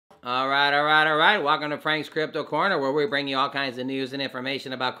All right. Welcome to Frank's Crypto Corner, where we bring you all kinds of news and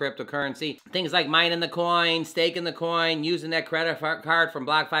information about cryptocurrency. Things like mining the coin, staking the coin, using that credit card from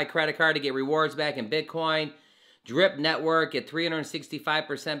BlockFi credit card to get rewards back in Bitcoin. Drip Network, get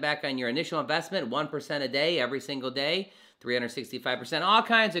 365% back on your initial investment, 1% a day, every single day, 365%, all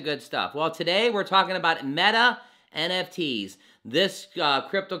kinds of good stuff. Well, today we're talking about META NFTs. This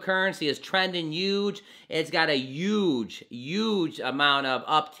cryptocurrency is trending huge. It's got a huge amount of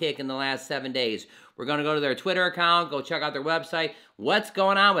uptick in the last 7 days. We're going to go to their Twitter account, go check out their website. What's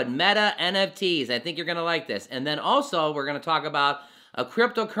going on with META NFTs? I think you're going to like this. And then also, we're going to talk about a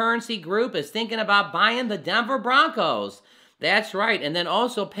cryptocurrency group is thinking about buying the Denver Broncos. That's right. And then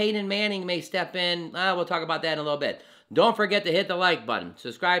also, Peyton Manning may step in. We'll talk about that in a little bit. Don't forget to hit the like button.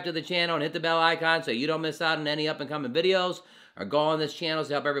 Subscribe to the channel and hit the bell icon so you don't miss out on any up-and-coming videos. Our goal on this channel is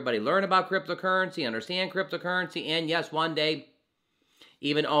to help everybody learn about cryptocurrency, understand cryptocurrency, and yes, one day,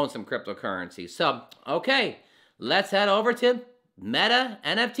 even own some cryptocurrency. So, okay, let's head over to META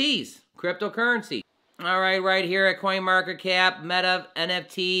NFTs, cryptocurrency. All right, right here at CoinMarketCap, META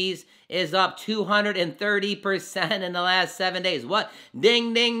NFTs is up 230% in the last 7 days. What?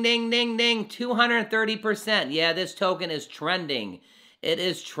 Ding, ding, ding, ding, ding, 230%. Yeah, this token is trending. It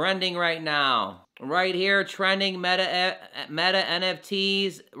is trending right now. Right here, trending META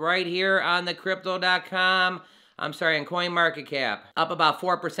NFTs right here on the crypto.com. I'm sorry, on CoinMarketCap. Up about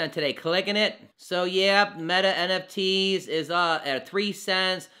 4% today. Clicking it. So, yeah, META NFTs is at 3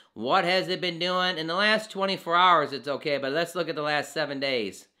 cents. What has it been doing? In the last 24 hours, it's okay, but let's look at the last 7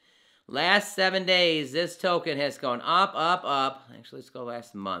 days. Last 7 days, this token has gone up, up, up. Actually, let's go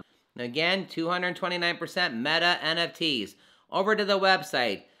last month. Again, 229% META NFTs. Over to the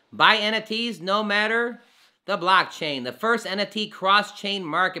website. Buy NFTs no matter the blockchain. The first NFT cross-chain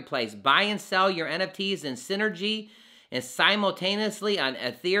marketplace. Buy and sell your NFTs in synergy and simultaneously on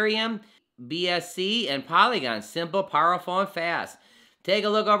Ethereum, BSC, and Polygon. Simple, powerful, and fast. Take a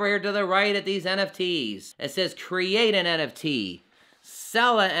look over here to the right at these NFTs. It says create an NFT,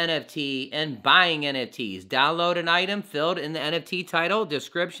 sell an NFT, and buying NFTs. Download an item filled in the NFT title,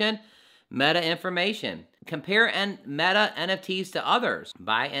 description, meta information. Compare META NFTs to others.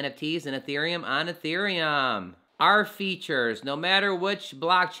 Buy NFTs in Ethereum on Ethereum. Our features, no matter which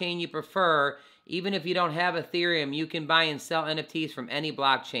blockchain you prefer, even if you don't have Ethereum, you can buy and sell NFTs from any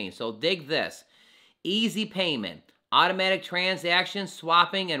blockchain. So dig this. Easy payment, automatic transaction,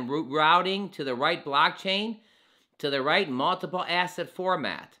 swapping and routing to the right blockchain, to the right multiple asset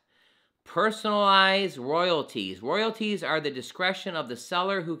format. Personalized royalties. Royalties are the discretion of the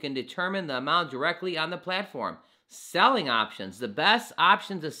seller who can determine the amount directly on the platform. Selling options. The best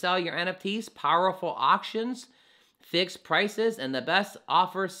option to sell your NFTs, powerful auctions, fixed prices, and the best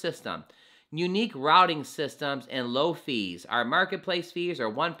offer system. Unique routing systems and low fees. Our marketplace fees are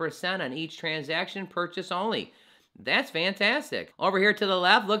 1% on each transaction, purchase only. That's fantastic. Over here to the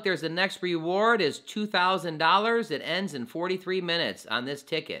left, look, there's the next reward is $2,000. It ends in 43 minutes on this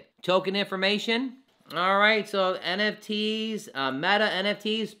ticket. Token information. All right, so NFTs, META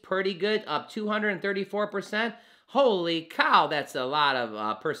NFTs, pretty good, up 234%. Holy cow, that's a lot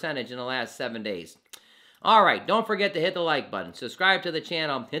of percentage in the last 7 days. All right, don't forget to hit the like button, subscribe to the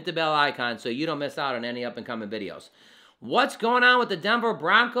channel, hit the bell icon so you don't miss out on any up-and-coming videos. What's going on with the Denver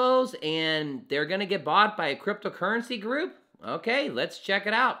Broncos? And they're going to get bought by a cryptocurrency group? Okay, let's check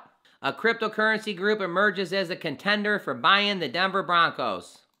it out. A cryptocurrency group emerges as a contender for buying the Denver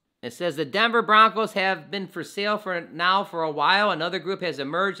Broncos. It says the Denver Broncos have been for sale for a while. Another group has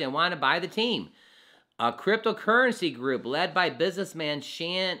emerged and want to buy the team. A cryptocurrency group led by businessman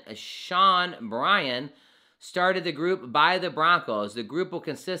Sean Bryan started the group Buy the Broncos. The group will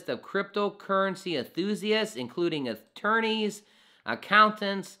consist of cryptocurrency enthusiasts, including attorneys,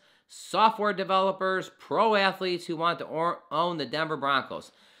 accountants, software developers, pro athletes who want to own the Denver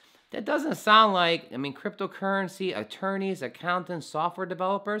Broncos. That doesn't sound like, cryptocurrency, attorneys, accountants, software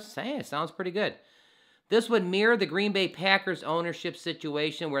developers? Hey, it sounds pretty good. This would mirror the Green Bay Packers ownership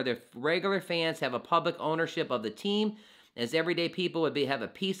situation where the regular fans have a public ownership of the team, as everyday people would have a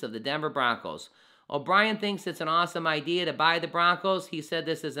piece of the Denver Broncos. O'Brien thinks it's an awesome idea to buy the Broncos. He said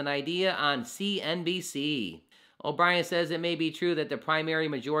this is an idea on CNBC. O'Brien says it may be true that the primary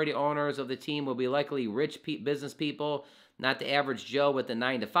majority owners of the team will be likely rich business people, not the average Joe with the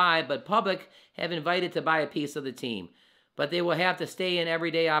 9-to-5, but public have invited to buy a piece of the team. But they will have to stay in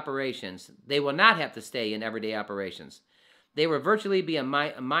everyday operations. They will not have to stay in everyday operations. They will virtually be a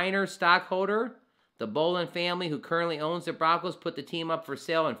minor stockholder. The Bolin family, who currently owns the Broncos, put the team up for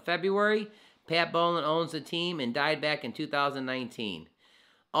sale in February. Pat Bolin owns the team and died back in 2019.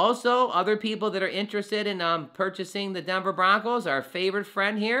 Also, other people that are interested in purchasing the Denver Broncos, our favorite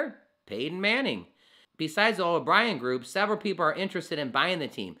friend here, Peyton Manning. Besides the O'Brien group, several people are interested in buying the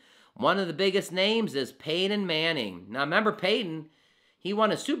team. One of the biggest names is Peyton Manning. Now, remember Peyton, he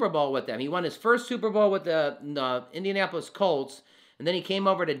won a Super Bowl with them. He won his first Super Bowl with the Indianapolis Colts, and then he came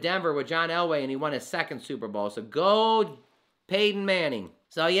over to Denver with John Elway, and he won his second Super Bowl. So go Peyton Manning.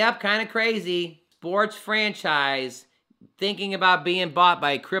 So, yep, kind of crazy. Sports franchise thinking about being bought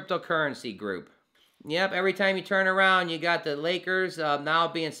by a cryptocurrency group. Yep, every time you turn around, you got the Lakers now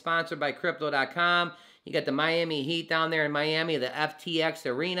being sponsored by crypto.com. You got the Miami Heat down there in Miami, the FTX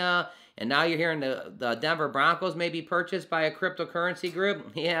Arena. And now you're hearing the Denver Broncos may be purchased by a cryptocurrency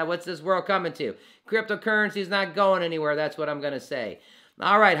group. Yeah, what's this world coming to? Cryptocurrency is not going anywhere. That's what I'm going to say.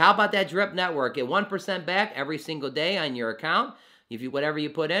 All right, how about that Drip Network? Get 1% back every single day on your account. If you whatever you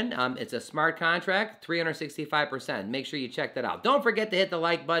put in, it's a smart contract, 365%. Make sure you check that out. Don't forget to hit the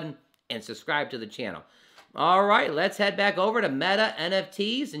like button and subscribe to the channel. All right, let's head back over to META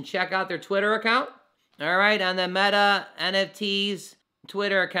NFTs and check out their Twitter account. All right, on the META NFTs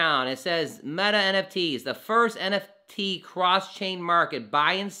Twitter account, it says META NFTs, the first NFT cross-chain market.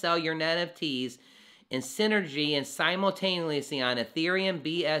 Buy and sell your NFTs in synergy and simultaneously on Ethereum,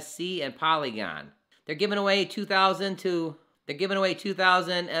 BSC, and Polygon. They're giving away 2,000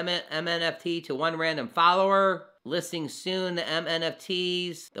 MNFT to one random follower. Listing soon, the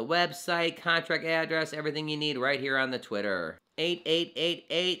MNFTs, the website, contract address, everything you need right here on the Twitter.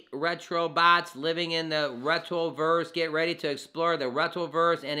 8888 retro bots living in the retroverse. Get ready to explore the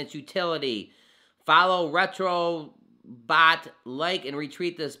retroverse and its utility. Follow retro bot, like, and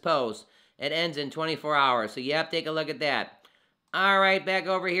retweet this post. It ends in 24 hours, so you have to take a look at that. All right, back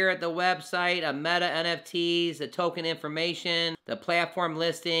over here at the website of META NFTs, the token information, the platform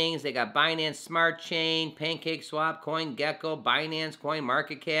listings. They got Binance Smart Chain, PancakeSwap, CoinGecko, Binance Coin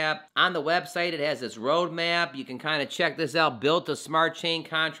Market Cap. On the website, it has this roadmap. You can kind of check this out. Built a smart chain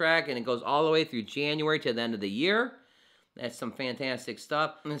contract, and it goes all the way through January to the end of the year. That's some fantastic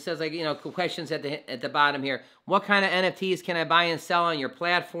stuff. And it says, like, you know, questions at the bottom here. What kind of NFTs can I buy and sell on your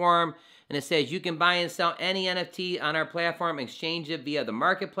platform? And it says you can buy and sell any NFT on our platform, exchange it via the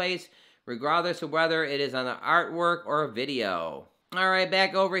marketplace, regardless of whether it is on the artwork or a video. All right,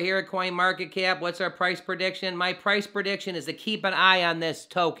 back over here at CoinMarketCap. What's our price prediction? My price prediction is to keep an eye on this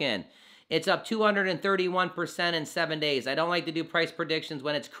token. It's up 231% in 7 days. I don't like to do price predictions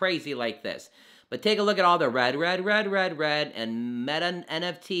when it's crazy like this. But take a look at all the red, and META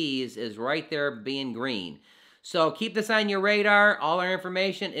NFTs is right there being green. So keep this on your radar. All our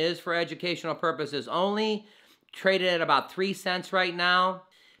information is for educational purposes only. Traded at about 3 cents right now.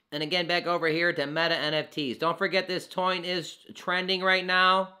 And again, back over here to META NFTs. Don't forget this coin is trending right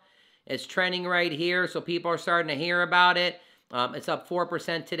now. It's trending right here, so people are starting to hear about it. It's up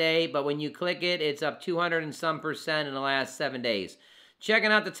 4% today, but when you click it, it's up 200 and some percent in the last 7 days.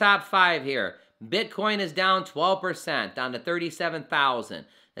 Checking out the top 5 here. Bitcoin is down 12%, down to 37,000.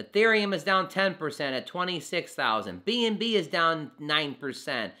 Ethereum is down 10% at 26,000. BNB is down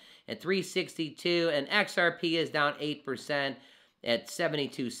 9% at 362, and XRP is down 8% at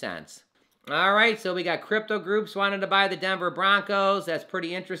 72 cents. All right, so we got crypto groups wanting to buy the Denver Broncos. That's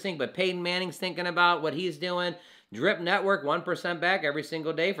pretty interesting, but Peyton Manning's thinking about what he's doing. Drip Network, 1% back every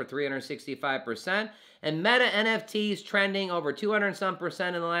single day for 365%. And META NFTs trending over 200 and some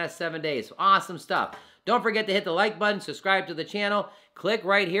percent in the last 7 days. Awesome stuff. Don't forget to hit the like button, subscribe to the channel. Click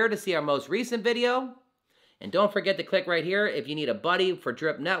right here to see our most recent video. And don't forget to click right here if you need a buddy for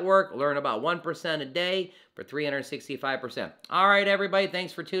Drip Network. Learn about 1% a day for 365%. All right, everybody,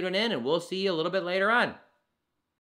 thanks for tuning in, and we'll see you a little bit later on.